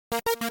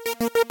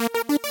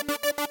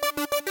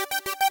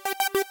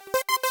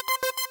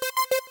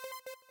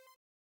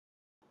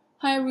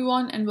Hi,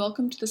 everyone, and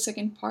welcome to the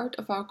second part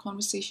of our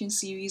conversation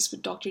series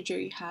with Dr.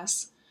 Jerry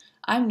Haas.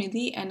 I'm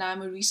Nidhi, and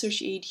I'm a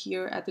research aide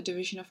here at the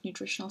Division of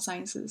Nutritional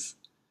Sciences.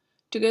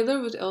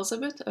 Together with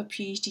Elizabeth, a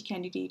PhD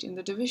candidate in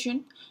the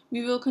division,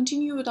 we will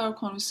continue with our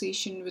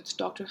conversation with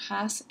Dr.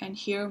 Haas and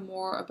hear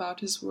more about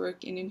his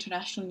work in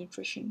international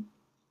nutrition.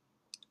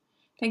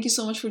 Thank you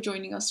so much for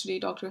joining us today,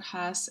 Dr.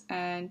 Haas.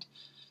 And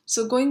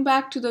so, going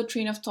back to the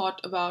train of thought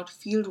about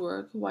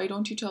fieldwork, why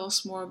don't you tell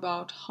us more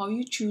about how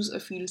you choose a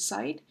field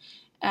site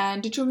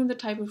and determine the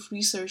type of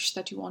research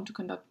that you want to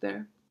conduct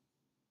there?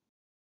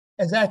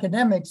 As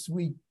academics,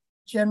 we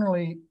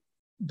generally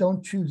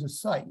don't choose a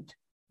site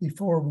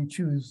before we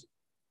choose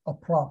a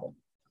problem.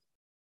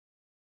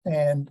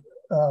 And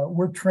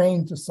we're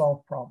trained to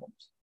solve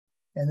problems.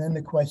 And then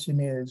the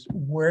question is,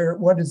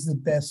 what is the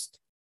best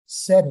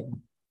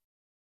setting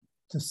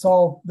to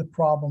solve the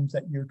problems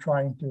that you're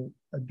trying to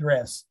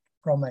address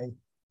from a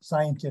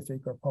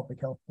scientific or public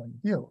health point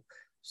of view?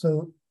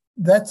 So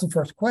that's the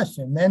first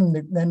question.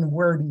 Then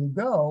where do you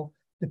go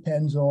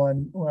depends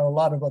on a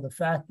lot of other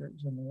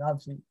factors. I mean,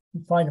 obviously,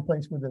 you find a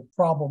place where the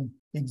problem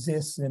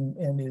exists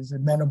and is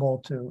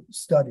amenable to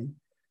study.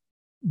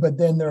 But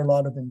then there are a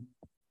lot of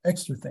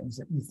extra things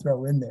that you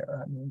throw in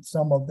there. I mean,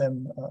 some of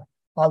them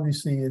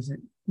obviously is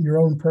your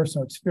own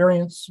personal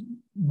experience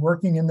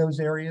working in those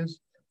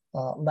areas.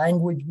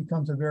 Language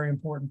becomes a very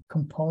important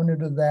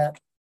component of that.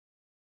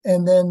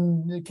 And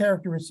then the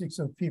characteristics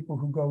of people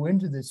who go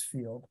into this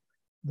field,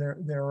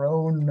 their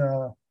own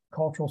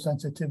cultural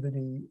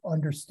sensitivity,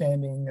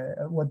 understanding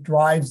what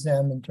drives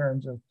them in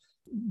terms of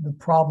the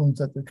problems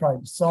that they're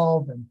trying to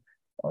solve, and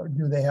or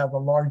do they have a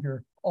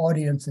larger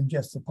audience than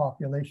just the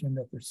population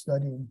that they're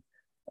studying.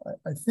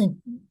 I think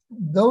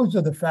those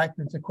are the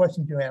factors, the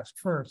questions you ask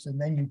first, and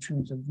then you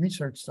choose a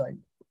research site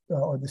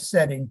or the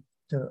setting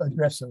to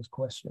address those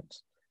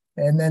questions.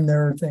 And then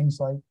there are things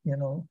like,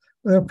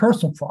 there are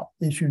personal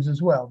issues as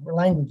well.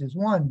 Language is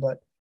one, but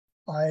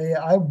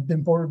I've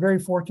been very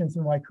fortunate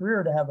through my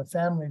career to have a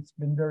family that's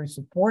been very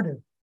supportive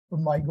of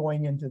my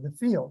going into the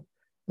field.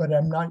 But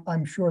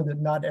I'm sure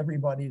that not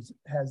everybody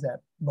has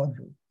that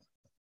luxury.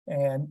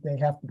 And they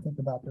have to think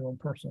about their own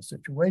personal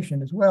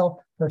situation as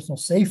well. Personal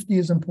safety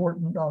is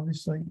important,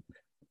 obviously,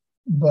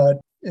 but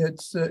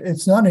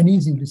it's not an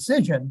easy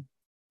decision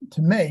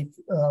to make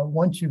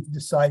once you've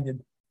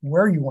decided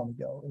where you want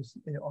to go.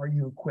 Are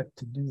you equipped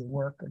to do the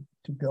work,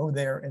 to go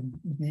there and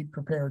be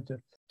prepared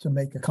to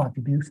make a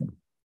contribution?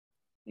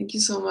 Thank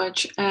you so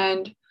much.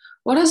 And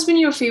what has been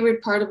your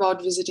favorite part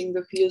about visiting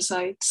the field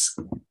sites?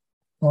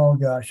 Oh,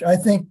 gosh. I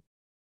think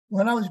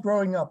when I was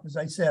growing up, as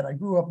I said, I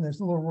grew up in this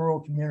little rural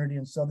community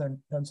in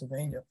southern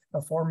Pennsylvania,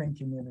 a farming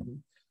community.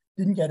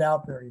 Didn't get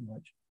out very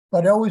much,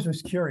 but I always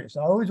was curious.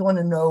 I always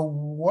wanted to know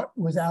what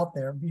was out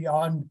there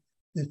beyond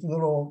this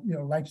little,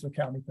 Lancaster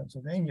County,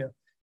 Pennsylvania.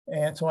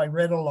 And so I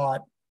read a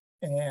lot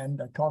and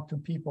I talked to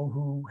people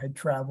who had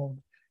traveled.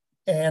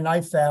 And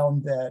I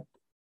found that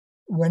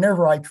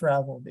whenever I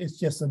traveled, it's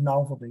just a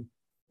novelty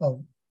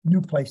of new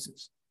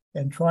places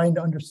and trying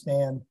to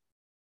understand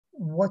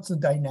what's the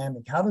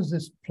dynamic. How does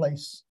this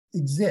place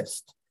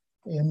exist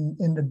in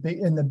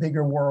the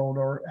bigger world,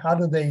 or how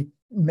do they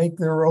make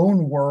their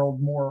own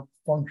world more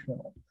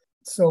functional?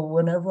 So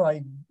whenever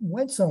I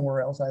went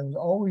somewhere else, I was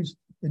always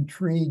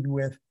intrigued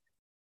with,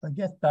 I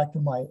guess back to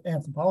my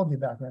anthropology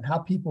background, how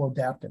people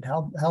adapted,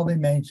 how they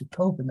managed to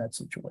cope in that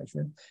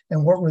situation,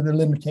 and what were the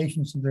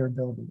limitations of their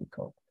ability to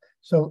cope.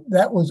 So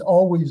that was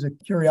always a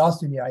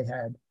curiosity I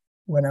had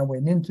when I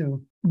went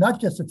into not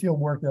just the field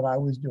work that I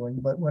was doing,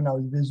 but when I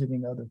was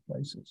visiting other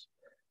places.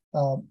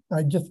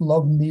 I just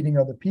love meeting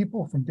other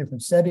people from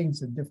different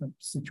settings and different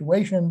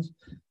situations.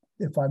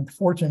 If I'm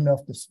fortunate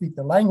enough to speak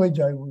the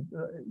language, I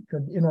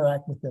could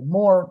interact with them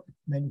more.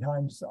 Many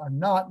times I'm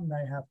not, and I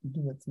have to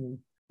do it through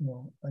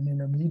an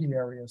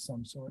intermediary of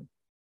some sort.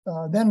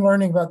 Then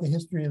learning about the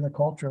history and the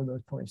culture of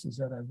those places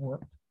that I've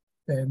worked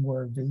and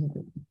were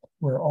visited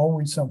were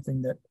always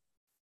something that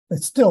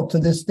still to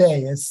this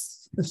day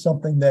is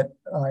something that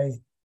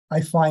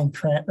I find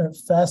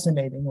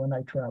fascinating when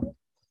I travel.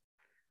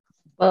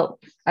 Well,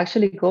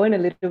 actually going a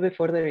little bit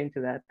further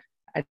into that,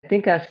 I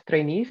think as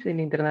trainees in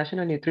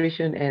international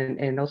nutrition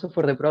and also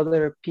for the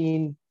broader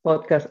PIN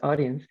podcast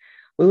audience,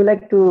 we would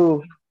like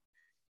to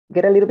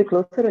get a little bit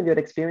closer on your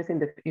experience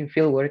in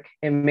fieldwork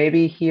and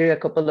maybe hear a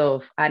couple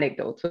of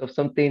anecdotes of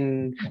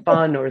something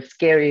fun or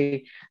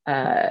scary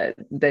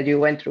that you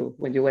went through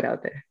when you went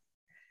out there.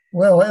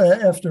 Well,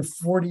 after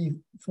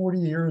 40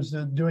 years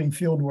of doing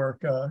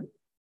fieldwork,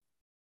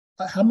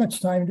 how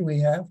much time do we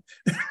have?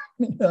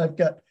 I've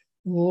got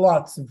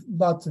lots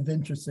of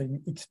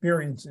interesting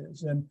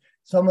experiences, and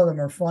some of them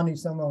are funny,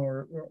 some of them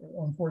are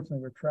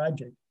unfortunately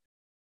tragic.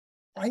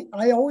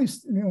 I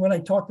always, when I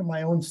talk to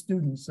my own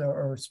students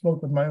or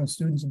spoke with my own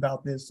students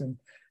about this and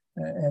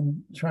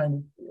trying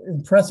to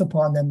impress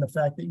upon them the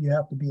fact that you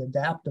have to be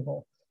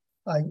adaptable,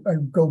 I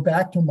go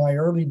back to my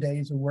early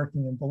days of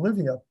working in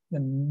Bolivia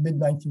in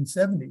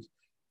mid-1970s.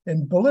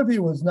 And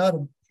Bolivia was not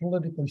a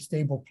politically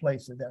stable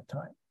place at that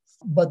time,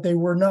 but they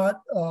were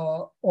not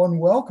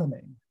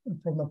unwelcoming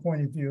from the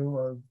point of view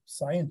of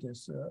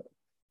scientists,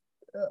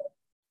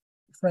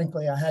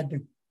 frankly, I had to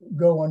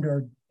go under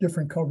a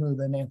different cover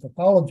than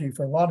anthropology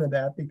for a lot of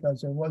that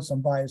because there was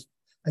some bias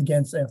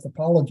against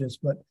anthropologists,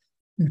 but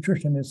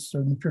nutritionists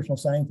or nutritional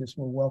scientists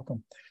were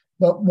welcome.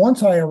 But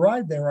once I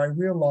arrived there, I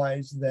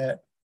realized that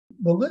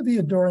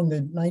Bolivia during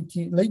the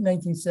late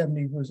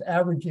 1970s was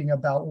averaging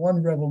about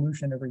one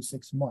revolution every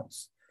 6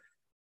 months.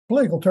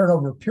 Political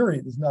turnover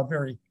period is not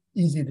very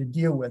easy to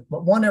deal with,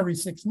 but one every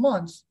 6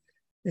 months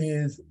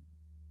is,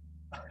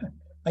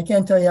 I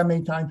can't tell you how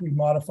many times we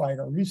modified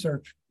our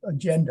research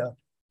agenda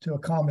to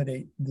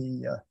accommodate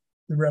the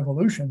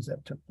revolutions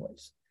that took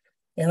place.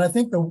 And I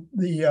think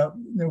the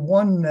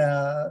one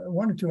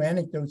or two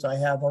anecdotes I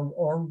have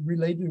are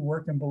related to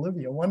work in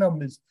Bolivia. One of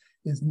them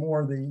is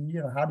more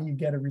how do you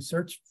get a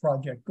research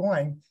project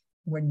going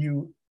when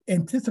you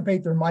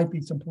anticipate there might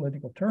be some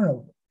political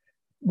turnover?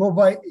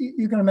 Well,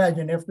 you can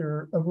imagine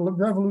after a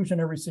revolution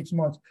every 6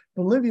 months,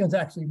 Bolivians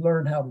actually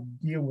learned how to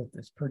deal with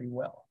this pretty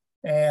well.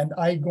 And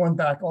I'd gone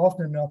back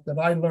often enough that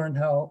I learned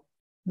how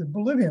the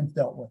Bolivians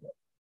dealt with it.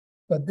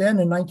 But then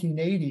in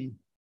 1980,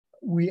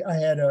 I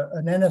had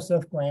an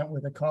NSF grant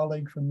with a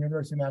colleague from the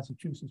University of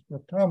Massachusetts,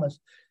 Brooke Thomas,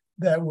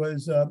 that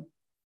was a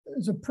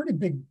pretty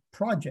big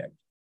project.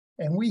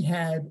 And we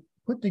had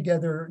put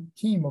together a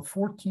team of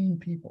 14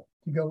 people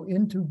to go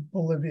into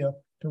Bolivia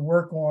to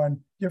work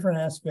on different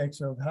aspects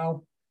of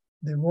how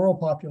the rural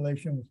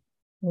population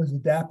was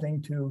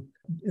adapting to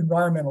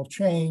environmental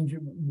change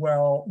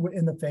well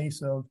in the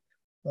face of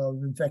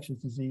infectious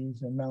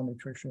disease and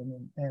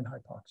malnutrition and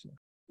hypoxia.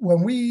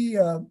 When we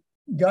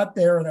got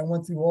there and I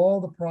went through all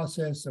the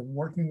process of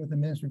working with the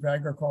Ministry of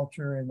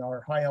Agriculture and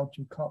our high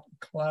altitude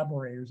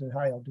collaborators at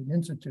High Altitude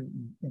Institute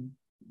in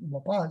La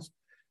Paz,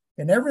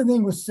 and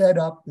everything was set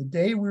up the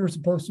day we were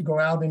supposed to go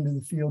out into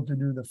the field to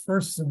do the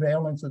first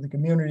surveillance of the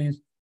communities,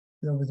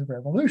 there was a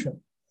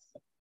revolution.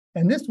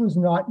 And this was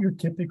not your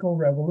typical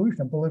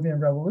revolution, Bolivian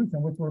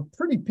revolution, which were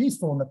pretty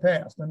peaceful in the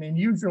past. I mean,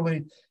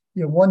 usually,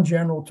 one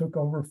general took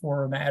over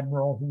for an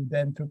admiral who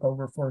then took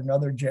over for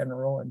another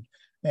general.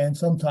 And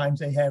sometimes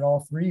they had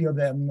all three of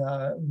them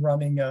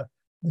running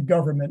the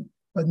government.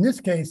 But in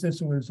this case,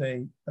 this was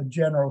a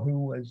general who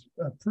was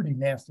a pretty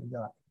nasty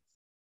guy.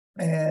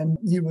 And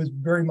he was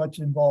very much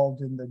involved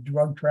in the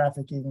drug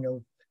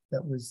trafficking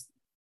that was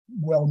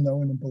well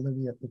known in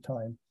Bolivia at the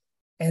time.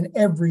 And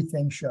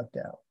everything shut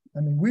down. I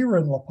mean, we were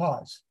in La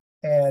Paz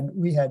and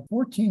we had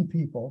 14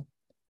 people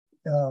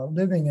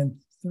living in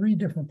 3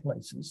 different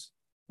places,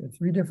 in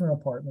 3 different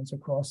apartments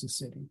across the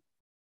city.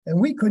 And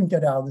we couldn't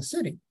get out of the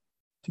city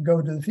to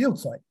go to the field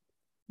site.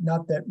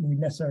 Not that we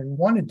necessarily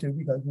wanted to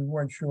because we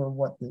weren't sure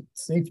what the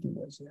safety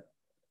was there.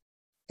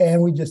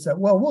 And we just said,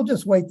 well, we'll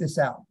just wait this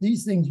out.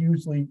 These things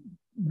usually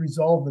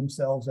resolve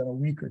themselves in a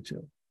week or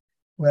 2.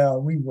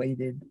 Well, we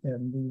waited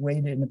and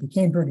it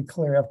became pretty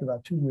clear after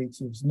about 2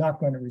 weeks it was not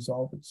going to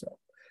resolve itself.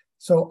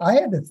 So I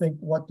had to think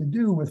what to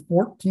do with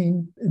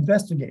 14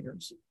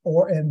 investigators,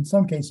 or in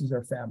some cases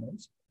their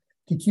families,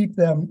 to keep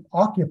them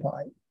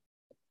occupied.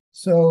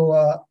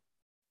 So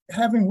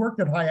having worked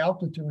at high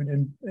altitude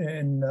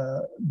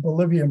in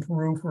Bolivia and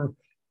Peru for,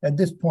 at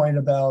this point,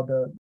 about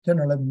 10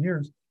 or 11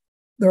 years,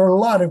 there are a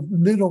lot of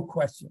little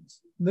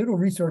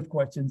research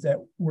questions that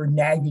were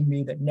nagging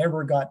me that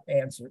never got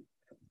answered.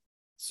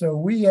 So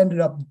we ended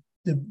up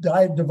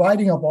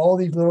dividing up all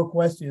these little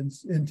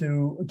questions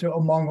into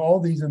among all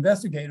these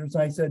investigators.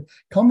 And I said,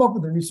 come up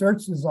with a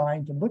research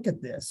design to look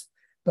at this,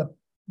 but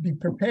be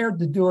prepared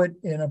to do it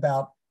in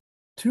about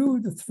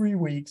 2 to 3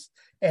 weeks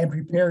and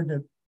be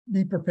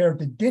prepared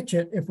to ditch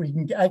it if we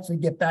can actually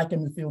get back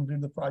in the field to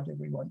do the project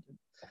we wanted to.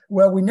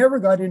 Well, we never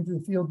got into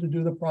the field to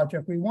do the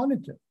project we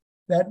wanted to.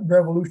 That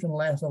revolution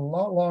lasted a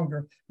lot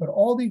longer, but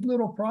all these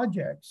little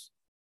projects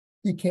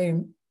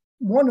became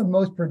one of the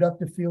most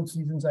productive field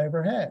seasons I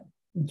ever had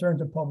in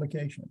terms of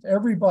publications.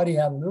 Everybody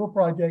had a little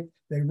project,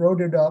 they wrote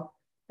it up,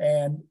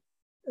 and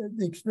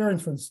the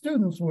experience for the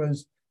students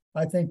was,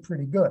 I think,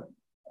 pretty good.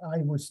 I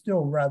was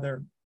still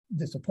rather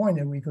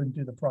disappointed we couldn't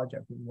do the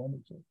project we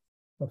wanted to.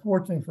 But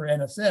fortunately for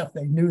NSF,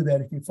 they knew that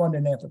if you fund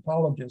an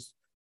anthropologist,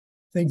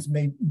 things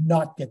may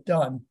not get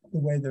done the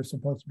way they're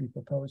supposed to be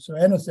proposed. So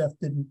NSF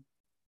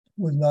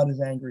was not as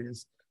angry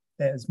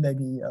as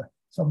maybe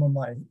some of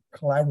my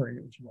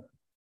collaborators were.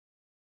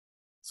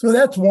 So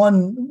that's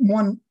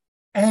one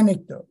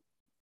anecdote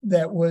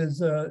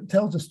that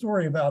tells a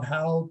story about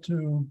how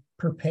to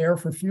prepare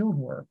for field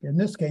work. In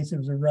this case, it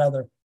was a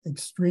rather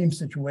extreme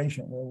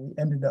situation where we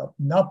ended up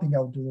not being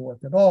able to do the work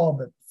at all,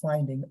 but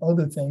finding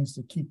other things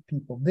to keep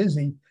people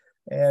busy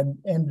and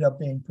ended up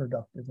being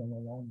productive in the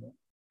long run.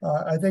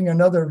 I think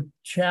another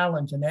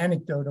challenge, an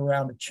anecdote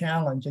around a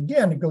challenge,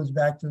 again, it goes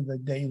back to the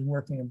days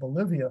working in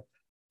Bolivia,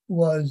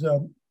 was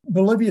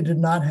Bolivia did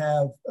not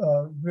have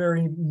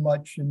very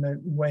much in the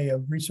way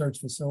of research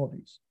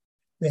facilities.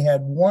 They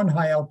had one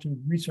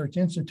high-altitude research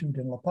institute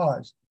in La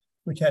Paz,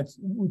 which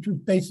was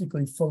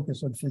basically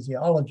focused on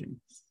physiology,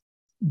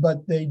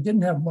 but they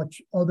didn't have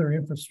much other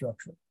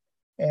infrastructure.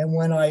 And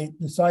when I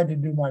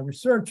decided to do my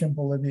research in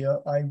Bolivia,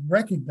 I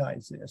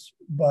recognized this,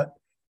 but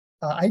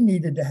I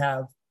needed to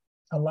have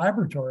a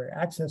laboratory,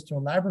 access to a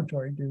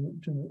laboratory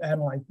to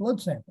analyze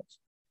blood samples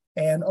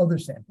and other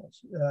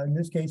samples. In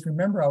this case,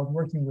 remember, I was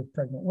working with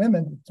pregnant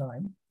women at the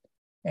time.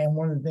 And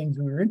one of the things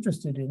we were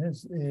interested in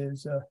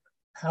is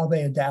how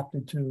they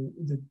adapted to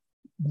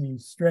the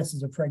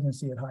stresses of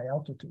pregnancy at high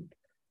altitude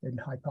and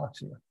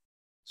hypoxia.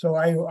 So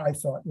I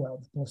thought, well,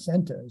 the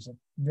placenta is a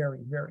very,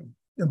 very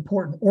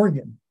important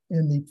organ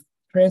in the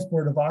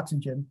transport of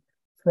oxygen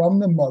from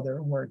the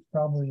mother, where it's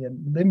probably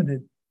in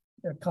limited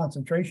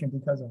concentration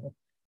because of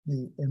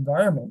the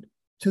environment,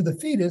 to the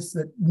fetus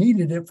that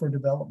needed it for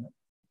development.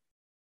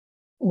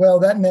 Well,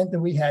 that meant that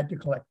we had to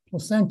collect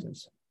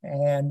placentas.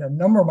 And a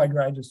number of my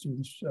graduate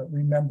students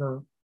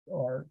remember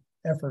our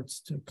efforts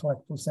to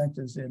collect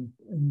placentas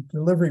in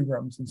delivery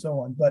rooms and so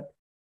on. But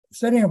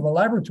setting up a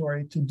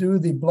laboratory to do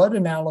the blood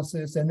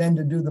analysis and then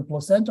to do the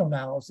placental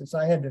analysis,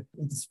 I had to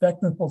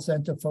inspect the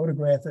placenta,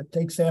 photograph it,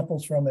 take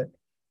samples from it,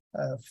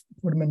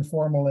 put them in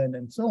formalin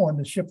and so on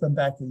to ship them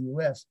back to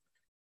the US.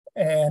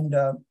 And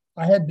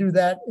I had to do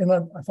that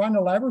I found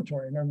a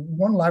laboratory, and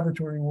one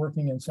laboratory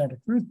working in Santa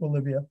Cruz,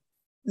 Bolivia,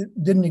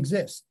 it didn't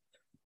exist.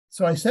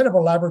 So I set up a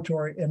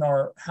laboratory in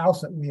our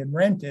house that we had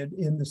rented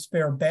in the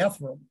spare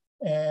bathroom.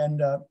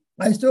 And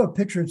I still have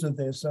pictures of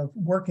this, of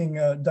working,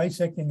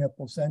 dissecting a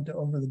placenta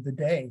over the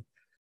bidet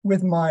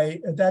with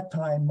at that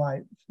time,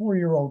 my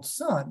 4-year-old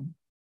son,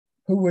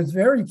 who was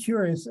very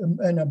curious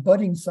and a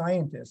budding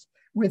scientist.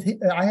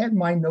 I had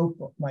my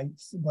notebook, my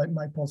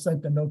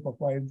placenta notebook,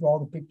 where I would draw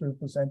the picture of the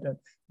placenta,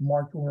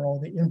 marked where all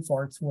the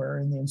infarcts were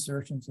and the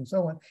insertions and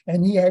so on.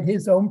 And he had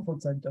his own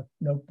placenta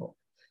notebook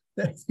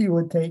that he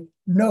would take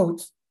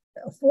notes,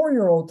 a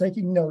 4-year-old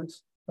taking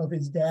notes of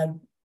his dad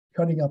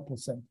cutting up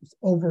placentas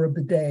over a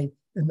bidet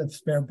in the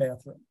spare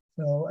bathroom.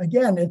 So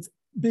again, it's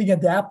being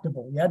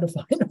adaptable. You had to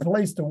find a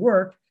place to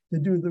work to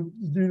do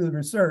the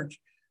research,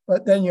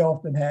 but then you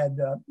often had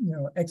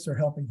extra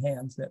helping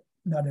hands that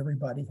not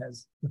everybody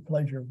has the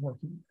pleasure of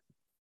working with.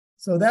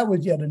 So that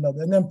was yet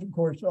another. And then, of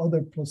course,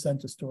 other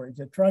placenta stories.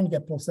 Trying to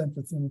get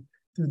placenta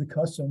through the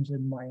customs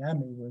in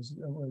Miami was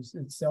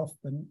itself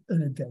an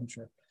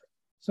adventure.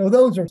 So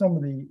those are some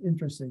of the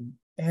interesting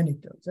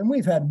anecdotes. And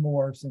we've had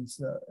more since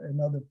in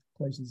other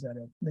places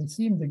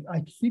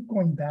I keep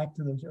going back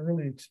to those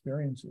early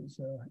experiences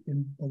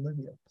in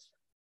Bolivia.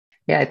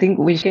 Yeah, I think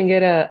we can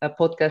get a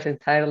podcast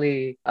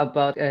entirely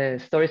about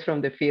stories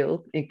from the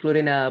field,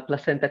 including a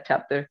placenta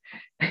chapter,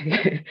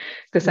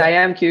 because I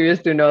am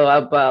curious to know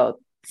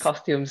about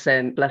costumes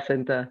and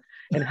placenta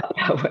and how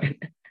that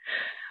went.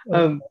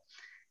 Okay.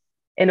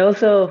 And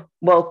also,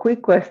 well,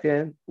 quick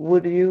question: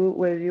 were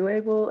you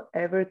able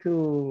ever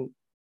to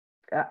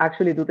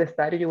actually do the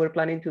study you were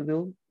planning to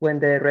do when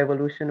the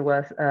revolution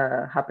was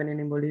happening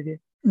in Bolivia?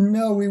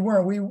 No, we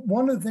weren't.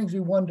 One of the things we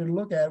wanted to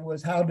look at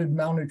was how did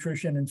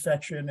malnutrition,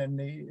 infection, and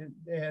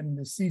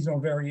the seasonal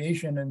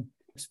variation and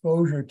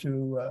exposure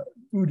to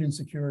food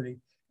insecurity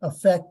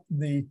affect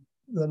the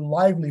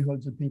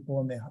livelihoods of people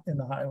in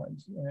the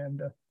highlands.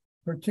 And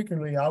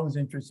particularly, I was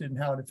interested in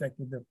how it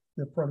affected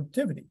the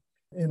productivity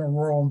in a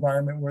rural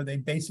environment where they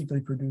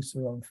basically produce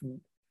their own food.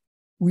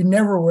 We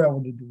never were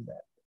able to do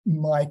that.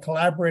 My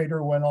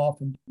collaborator went off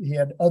and he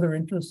had other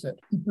interests that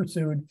he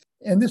pursued.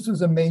 And this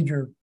was a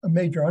major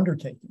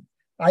undertaking.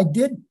 I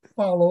did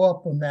follow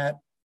up on that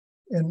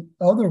in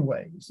other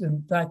ways.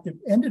 In fact, it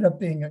ended up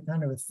being a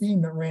kind of a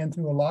theme that ran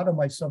through a lot of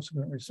my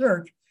subsequent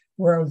research,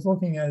 where I was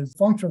looking at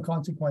functional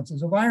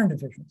consequences of iron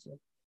deficiency.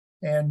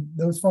 And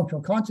those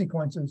functional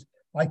consequences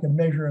I could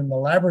measure in the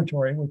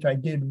laboratory, which I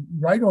did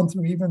right on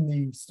through even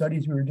the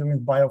studies we were doing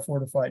with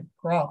biofortified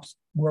crops,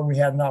 where we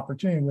had an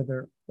opportunity with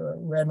the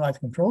randomized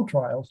control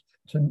trials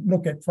to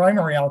look at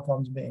primary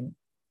outcomes being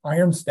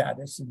iron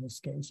status in this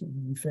case,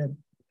 we fed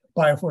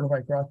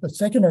biofortified crops, but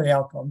secondary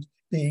outcomes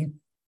being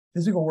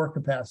physical work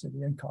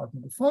capacity and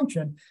cognitive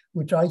function,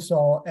 which I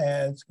saw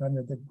as kind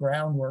of the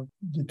groundwork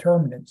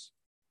determinants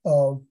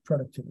of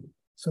productivity.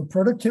 So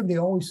productivity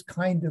always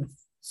kind of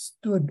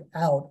stood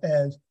out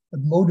as a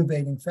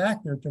motivating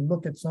factor to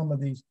look at some of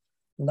these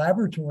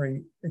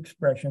laboratory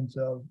expressions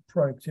of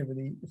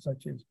productivity,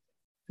 such as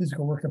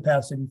physical work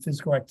capacity,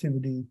 physical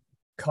activity,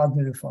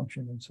 cognitive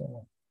function, and so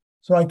on.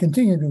 So I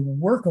continue to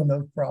work on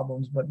those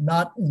problems, but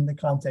not in the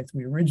context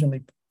we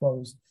originally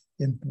proposed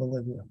in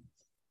Bolivia.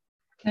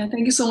 And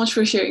thank you so much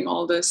for sharing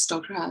all this,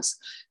 Dr. Haas.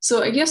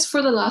 So I guess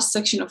for the last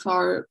section of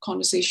our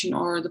conversation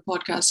or the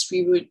podcast,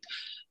 we would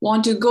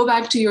want to go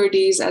back to your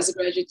days as a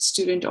graduate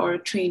student or a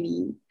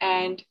trainee.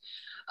 And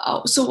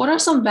so what are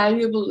some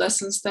valuable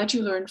lessons that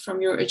you learned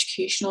from your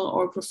educational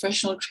or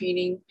professional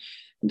training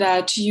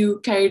that you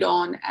carried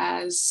on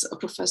as a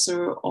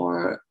professor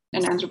or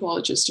an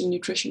anthropologist in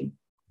nutrition?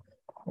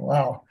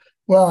 Wow.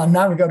 Well,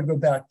 now we've got to go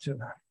back to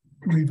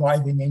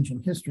reviving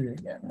ancient history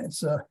again.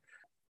 It's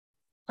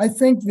I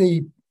think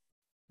the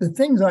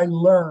things I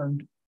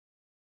learned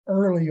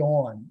early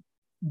on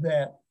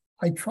that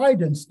I tried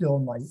to instill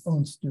in my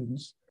own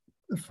students.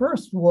 The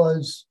first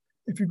was,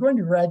 if you're going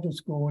to graduate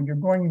school and you're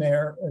going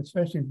there,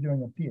 especially if you're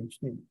doing a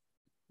PhD,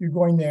 you're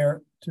going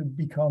there to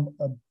become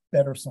a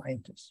better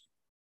scientist.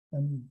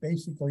 And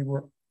basically,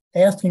 we're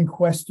asking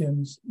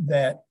questions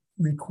that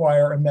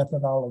require a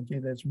methodology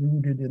that's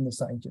rooted in the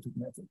scientific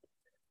method.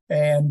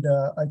 And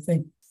I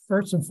think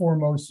first and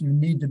foremost, you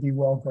need to be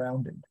well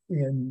grounded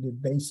in the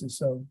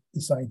basis of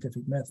the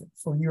scientific method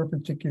for your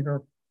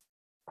particular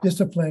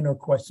discipline or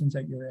questions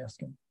that you're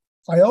asking.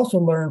 I also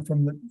learned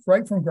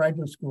right from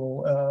graduate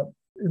school,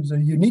 it was a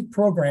unique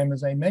program,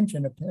 as I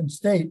mentioned, at Penn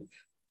State,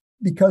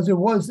 because it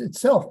was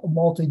itself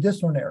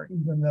multidisciplinary,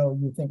 even though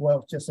you think, well,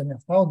 it's just an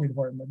anthropology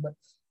department. But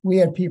we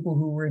had people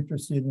who were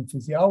interested in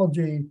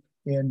physiology,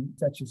 in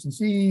infectious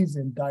disease,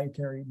 in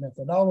dietary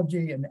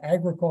methodology, in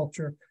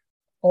agriculture,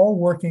 all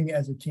working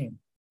as a team.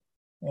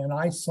 And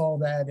I saw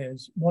that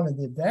as one of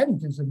the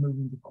advantages of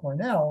moving to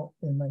Cornell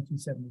in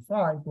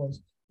 1975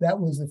 was that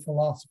was the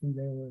philosophy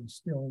they were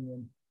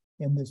instilling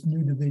in this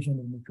new division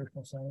of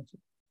nutritional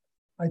sciences.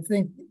 I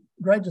think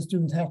graduate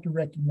students have to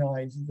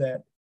recognize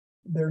that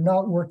they're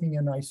not working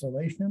in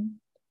isolation,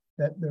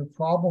 that their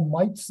problem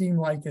might seem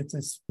like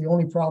it's the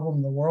only problem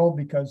in the world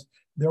because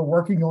they're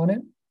working on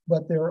it,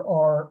 but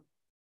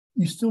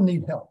you still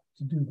need help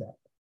to do that.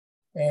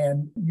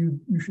 And you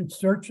should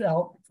search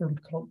out for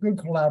good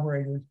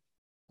collaborators.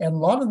 And a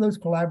lot of those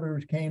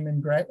collaborators came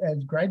in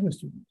as graduate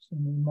students. I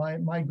mean,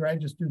 my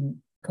graduate student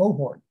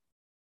cohort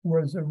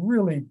was a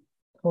really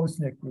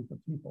close-knit group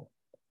of people.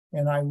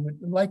 And I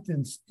would like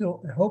to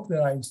hope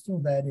that I instill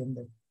that in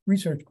the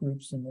research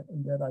groups and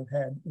that I've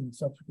had in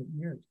subsequent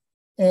years.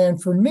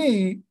 And for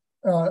me,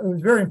 it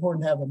was very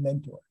important to have a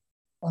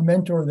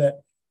mentor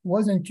that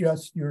wasn't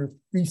just your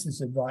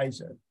thesis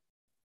advisor,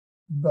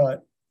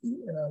 but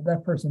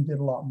that person did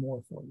a lot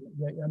more for you.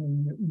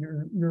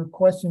 Your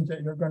questions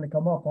that are going to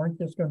come up aren't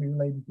just going to be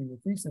related to your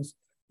thesis.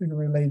 They're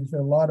related to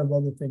a lot of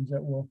other things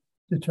that will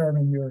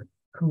determine your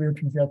career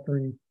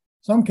trajectory.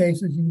 Some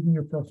cases, even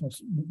your personal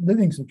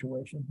living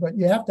situation. But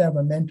you have to have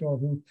a mentor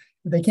who,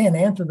 if they can't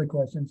answer the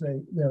questions,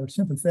 they're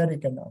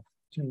sympathetic enough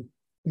to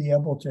be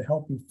able to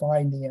help you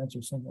find the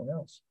answer somewhere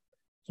else.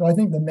 So I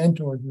think the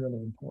mentor is really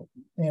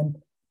important. And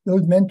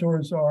those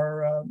mentors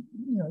are,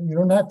 you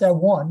don't have to have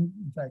one.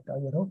 In fact, I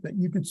would hope that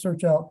you could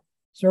search out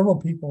several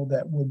people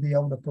that would be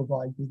able to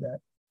provide you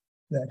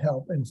that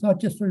help. And it's not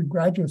just through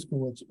graduate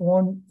school, it's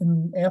on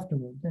and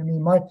afterwards. I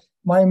mean,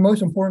 my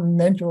most important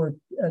mentor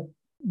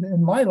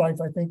in my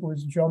life, I think,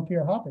 was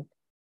Jean-Pierre Hoppe.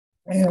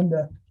 And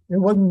it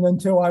wasn't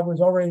until I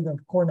was already the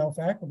Cornell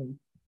faculty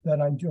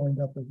that I joined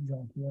up with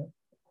Jean-Pierre.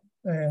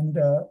 And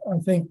I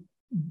think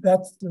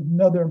that's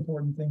another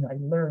important thing I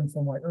learned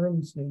from my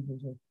early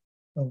stages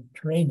of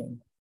training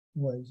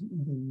was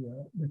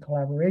the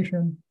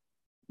collaboration,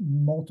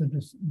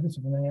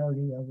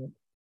 multidisciplinarity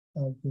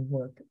of the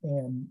work,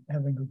 and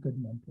having a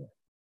good mentor.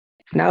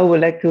 Now I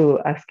would like to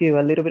ask you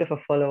a little bit of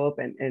a follow-up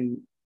and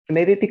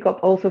maybe pick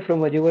up also from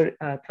what you were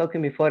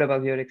talking before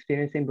about your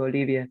experience in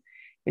Bolivia,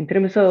 in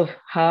terms of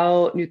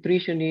how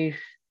nutrition is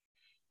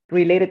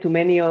related to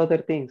many other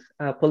things,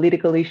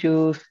 political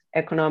issues,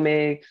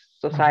 economics,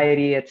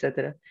 society,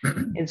 etc.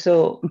 And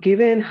so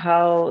given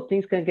how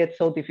things can get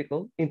so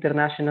difficult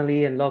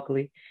internationally and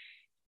locally,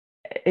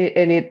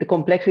 and the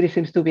complexity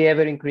seems to be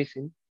ever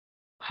increasing,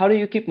 how do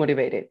you keep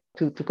motivated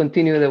to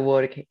continue the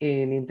work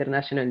in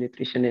international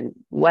nutrition, and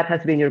what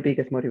has been your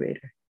biggest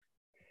motivator?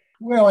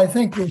 Well, I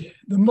think the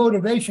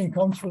motivation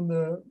comes from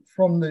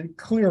the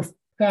clear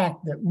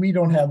fact that we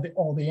don't have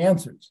all the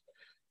answers.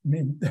 I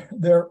mean,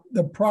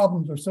 the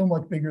problems are so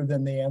much bigger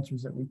than the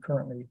answers that we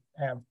currently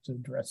have to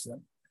address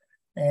them.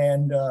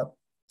 And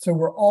so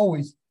we're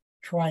always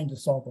trying to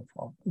solve a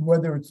problem,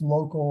 whether it's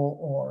local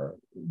or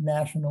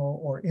national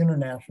or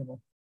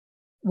international.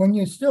 When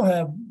you still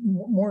have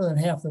more than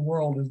half the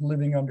world is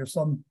living under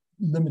some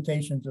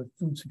limitations of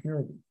food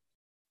security,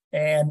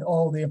 and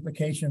all the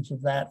implications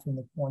of that from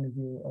the point of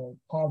view of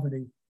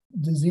poverty,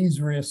 disease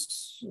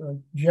risks,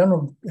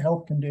 general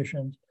health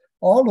conditions,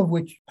 all of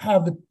which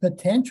have the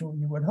potential,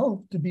 you would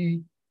hope, to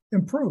be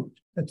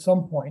improved at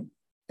some point.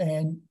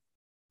 And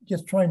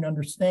just trying to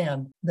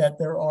understand that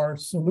there are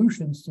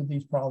solutions to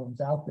these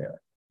problems out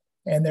there.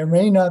 And there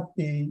may not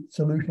be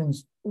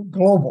solutions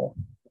global.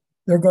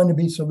 There are going to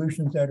be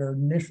solutions that are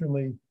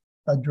initially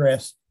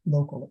addressed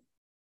locally,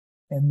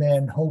 and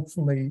then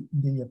hopefully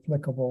be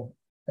applicable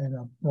in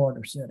a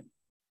broader setting.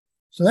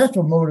 So that's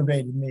what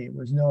motivated me,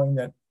 was knowing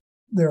that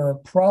there are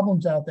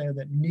problems out there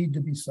that need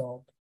to be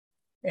solved.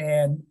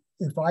 And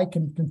if I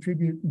can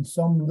contribute in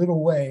some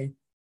little way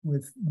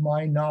with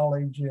my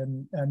knowledge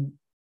and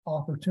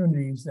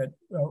opportunities that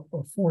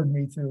afford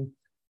me through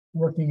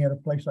working at a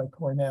place like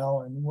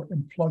Cornell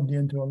and plugged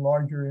into a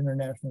larger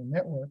international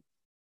network,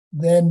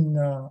 then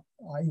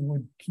I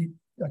would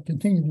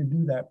continue to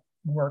do that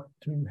work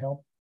to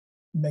help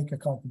make a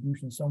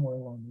contribution somewhere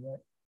along the way.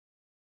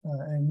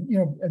 And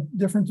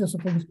different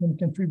disciplines can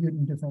contribute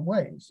in different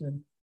ways.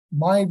 And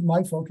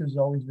my focus has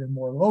always been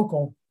more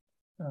local.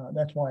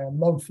 That's why I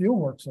love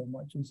fieldwork so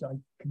much, is I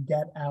could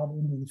get out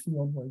into the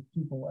field where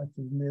people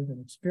actually live and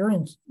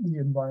experience the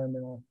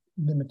environmental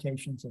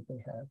limitations that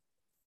they have.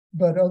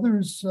 But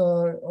others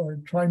are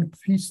trying to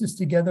piece this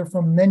together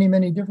from many,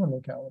 many different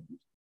localities.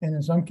 and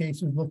in some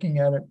cases looking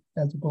at it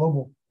as a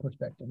global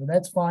perspective. And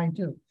that's fine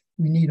too.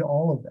 We need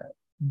all of that.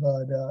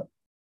 But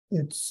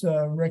it's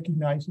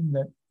recognizing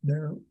that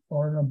there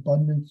are an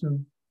abundance of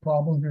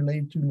problems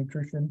related to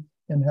nutrition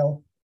and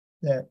health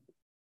that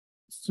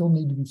still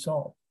need to be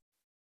solved.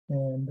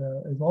 And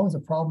as long as the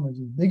problem is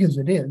as big as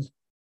it is,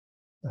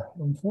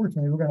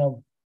 unfortunately, we're going to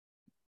have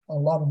a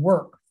lot of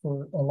work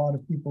for a lot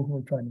of people who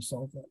are trying to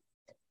solve that.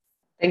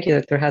 Thank you,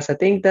 Dr. Haas. I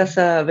think that's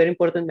a very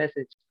important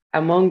message.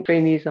 Among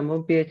trainees,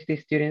 among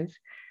PhD students,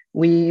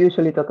 we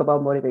usually talk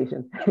about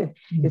motivation.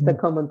 It's a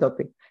common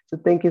topic. So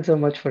thank you so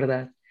much for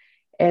that.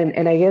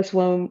 And I guess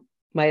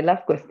my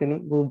last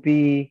question will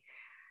be,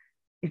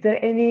 is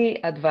there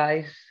any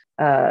advice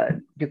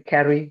you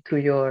carry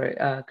through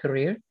your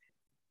career?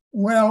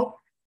 Well,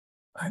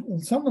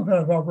 some of it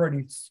I've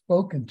already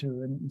spoken to,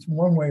 and it's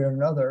one way or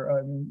another.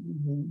 I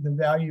mean, the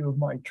value of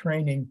my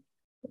training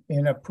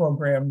in a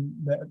program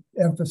that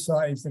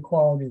emphasized the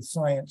quality of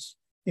science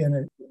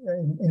in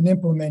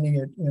implementing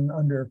it in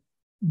under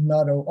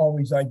not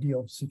always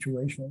ideal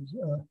situations,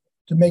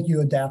 to make you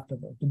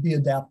adaptable, to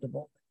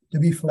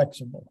be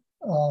flexible,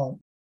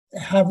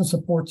 have a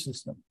support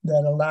system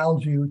that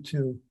allows you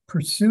to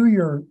pursue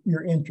your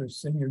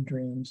interests and your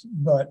dreams,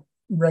 but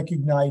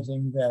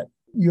recognizing that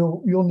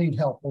you'll need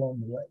help along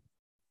the way.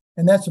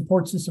 And that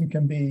support system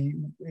can be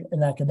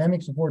an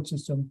academic support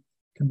system,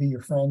 can be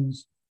your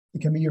friends,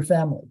 it can be your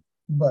family,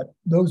 but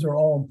those are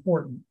all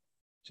important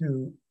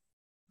to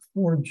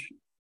forge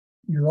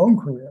your own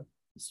career,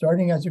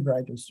 starting as a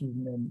graduate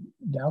student and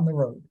down the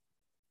road,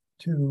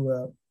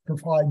 to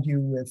provide you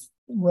with,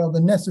 well,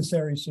 the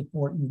necessary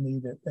support you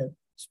need at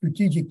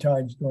strategic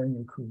times during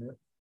your career.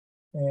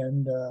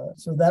 And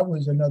so that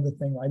was another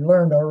thing I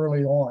learned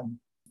early on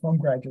from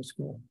graduate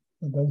school.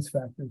 Those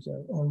factors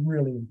are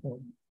really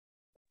important.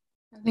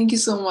 Thank you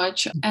so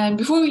much. And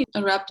before we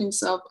wrap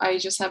things up, I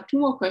just have two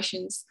more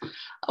questions.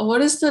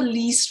 What is the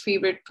least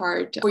favorite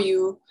part for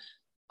you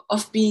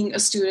of being a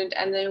student?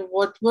 And then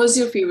what was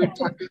your favorite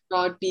part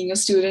about being a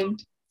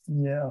student?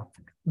 Yeah,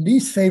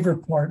 least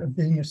favorite part of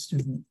being a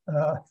student.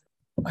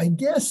 I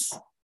guess,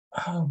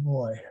 oh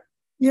boy,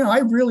 I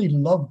really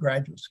loved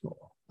graduate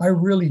school. I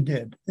really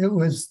did. It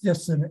was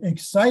just an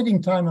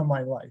exciting time in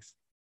my life.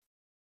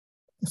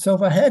 So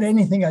if I had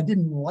anything I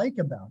didn't like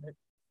about it,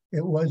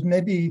 it was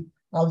maybe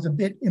I was a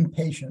bit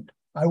impatient.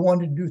 I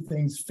wanted to do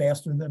things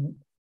faster than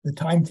the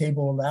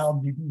timetable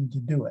allowed me to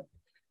do it.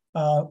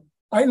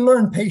 I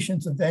learned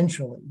patience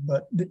eventually,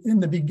 but in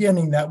the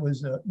beginning, that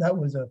was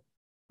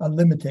a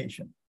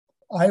limitation.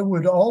 I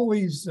would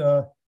always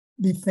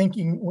be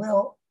thinking,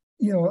 well,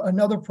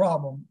 another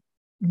problem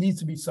needs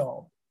to be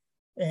solved,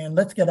 and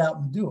let's get out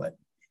and do it.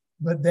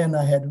 But then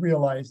I had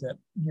realized that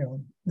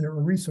there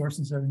were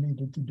resources that are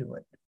needed to do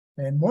it.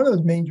 And one of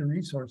those major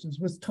resources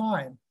was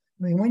time.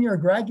 I mean, when you're a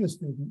graduate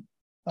student,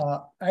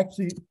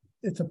 actually,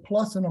 it's a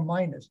plus and a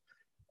minus.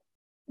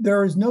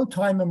 There is no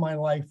time in my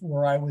life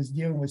where I was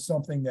dealing with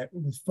something that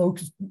was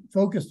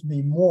focused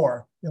me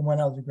more than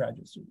when I was a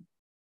graduate student.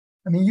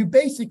 I mean, you've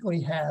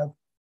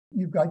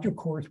got your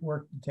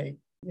coursework to take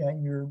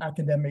and your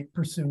academic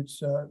pursuits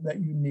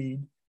that you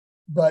need,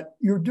 but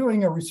you're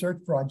doing a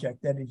research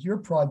project that is your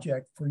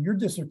project for your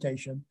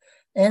dissertation.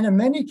 And in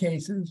many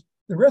cases,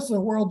 the rest of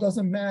the world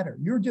doesn't matter.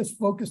 You're just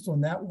focused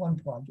on that one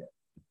project.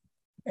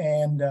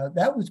 And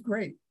that was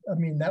great. I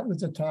mean, that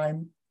was a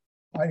time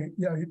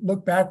you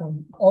look back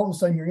when all of a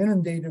sudden you're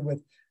inundated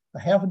with a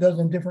half a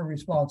dozen different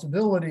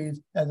responsibilities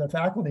as a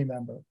faculty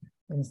member.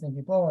 And you're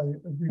thinking, oh, I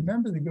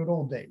remember the good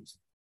old days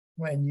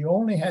when you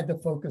only had to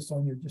focus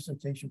on your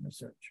dissertation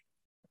research.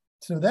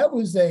 So that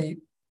was a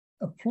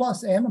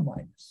plus and a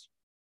minus,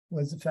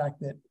 was the fact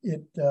that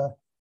it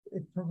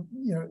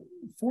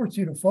forced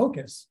you to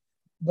focus,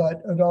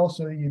 but it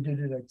also you did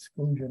it at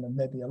exclusion of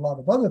maybe a lot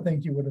of other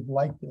things you would have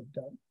liked to have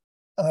done.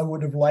 I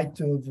would have liked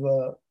to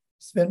have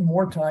spent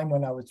more time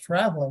when I was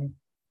traveling,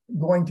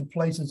 going to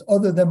places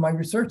other than my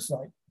research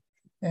site.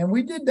 And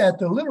we did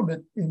that a little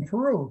bit in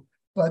Peru,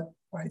 but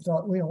I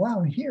thought, well,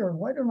 wow, here,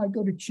 why don't I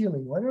go to Chile?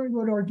 Why don't I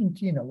go to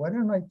Argentina? Why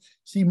don't I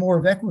see more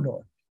of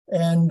Ecuador?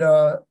 And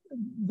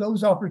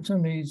those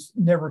opportunities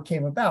never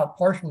came about,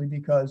 partially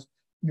because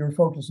you're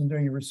focused on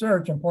doing your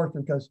research, and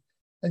partly because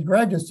as a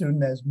graduate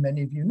student, as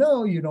many of you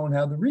know, you don't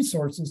have the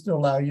resources to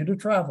allow you to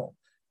travel.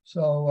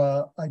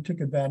 So I took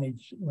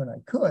advantage when I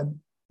could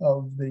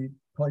of the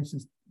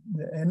places,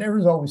 and there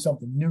was always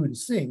something new to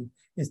see.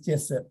 It's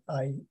just that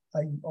I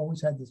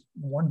always had this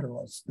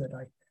wanderlust that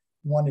I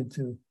wanted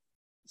to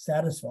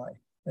satisfy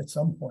at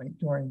some point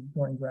during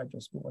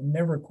graduate school, and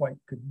never quite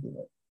could do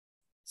it.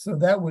 So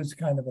that was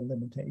kind of a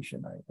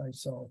limitation I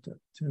saw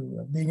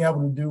to being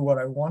able to do what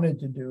I wanted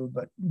to do,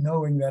 but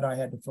knowing that I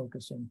had to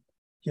focus on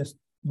just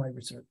my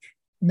research.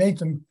 Made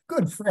some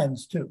good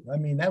friends too. I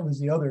mean, that was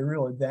the other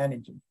real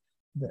advantage of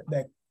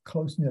that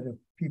close-knit of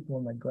people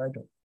in my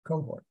graduate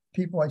cohort.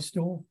 People I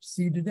still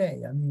see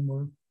today. I mean,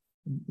 we're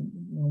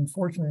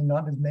unfortunately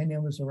not as many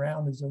of us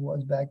around as there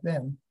was back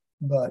then,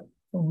 but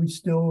we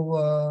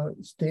still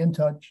stay in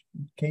touch,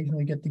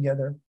 occasionally get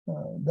together.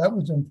 That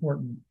was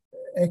important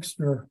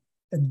extra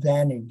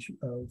advantage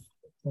of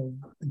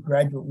the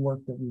graduate work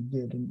that we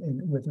did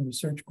with a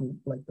research group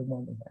like the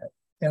one we had.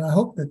 And I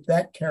hope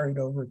that carried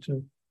over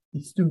to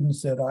the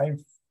students that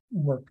I've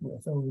worked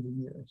with over the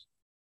years,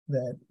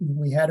 that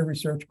we had a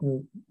research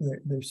group.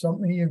 There's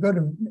something, you go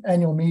to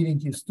annual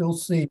meetings, you still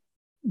see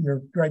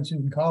your grad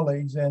student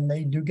colleagues, and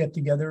they do get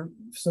together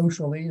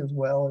socially as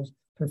well as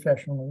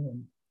professionally.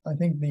 And I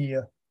think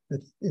the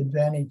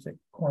advantage that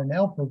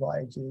Cornell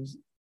provides is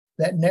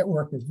that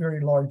network is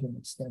very large and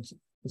extensive.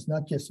 It's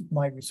not just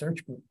my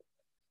research group.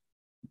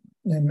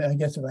 And I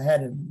guess if I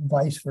had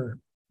advice for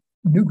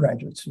new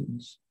graduate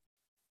students,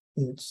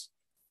 it's,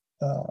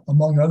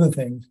 among other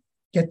things,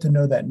 get to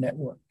know that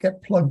network,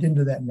 get plugged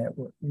into that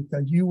network,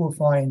 because you will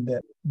find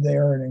that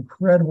they're an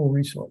incredible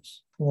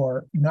resource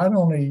for not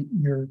only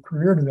your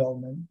career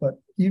development, but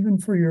even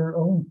for your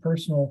own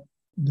personal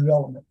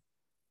development,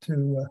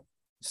 to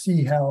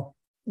see how,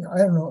 I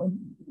don't know,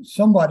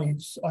 somebody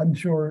I'm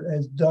sure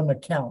has done a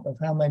count of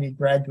how many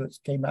graduates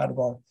came out of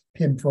our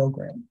PIM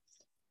program.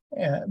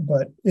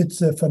 But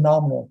it's a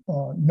phenomenal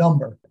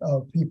number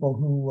of people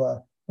who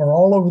are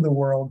all over the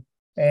world,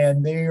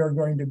 and they are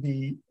going to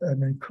be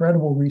an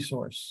incredible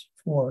resource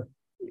for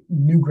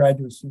new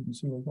graduate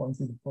students who are going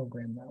through the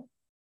program now.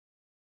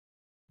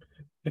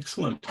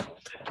 Excellent.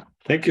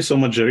 Thank you so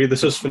much, Jerry.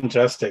 This was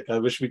fantastic. I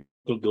wish we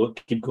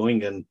could keep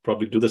going and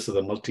probably do this as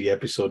a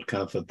multi-episode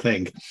kind of a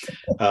thing.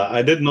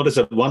 I did notice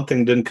that one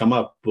thing didn't come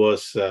up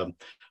was,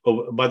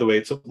 by the way,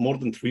 it's more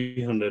than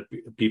 300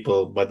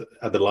 people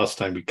at the last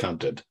time we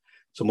counted.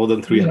 So more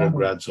than 300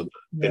 grads of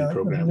the PIN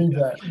program. I believe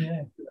that.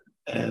 Yeah.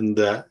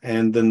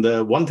 And then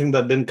the one thing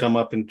that didn't come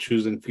up in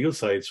choosing field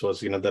sites was,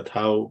 that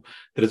how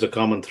there is a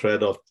common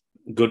thread of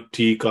good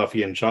tea,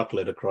 coffee, and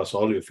chocolate across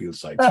all your field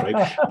sites,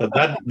 right? But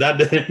that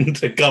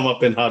didn't come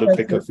up in how to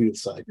pick a field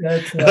site.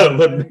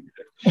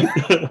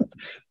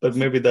 But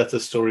maybe that's a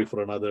story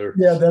for another.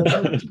 Yeah,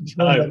 that's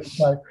time.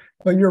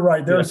 But you're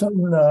right. There are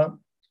certain, I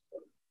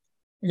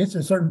guess,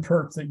 there's certain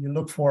perks that you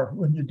look for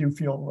when you do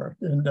field work,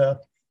 and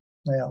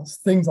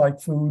things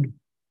like food,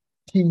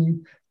 tea.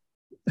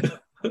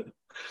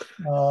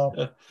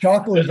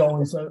 Chocolate is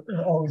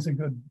always a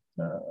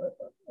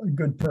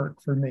good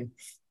perk for me,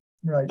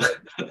 right?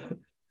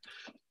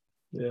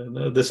 Yeah,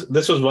 no,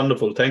 this was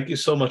wonderful. Thank you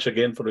so much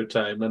again for your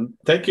time, and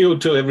thank you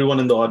to everyone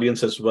in the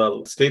audience as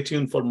well. Stay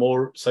tuned for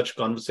more such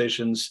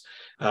conversations.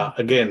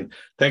 Again,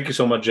 thank you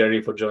so much,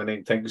 Jerry, for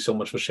joining. Thank you so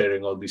much for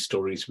sharing all these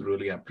stories. We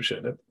really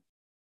appreciate it.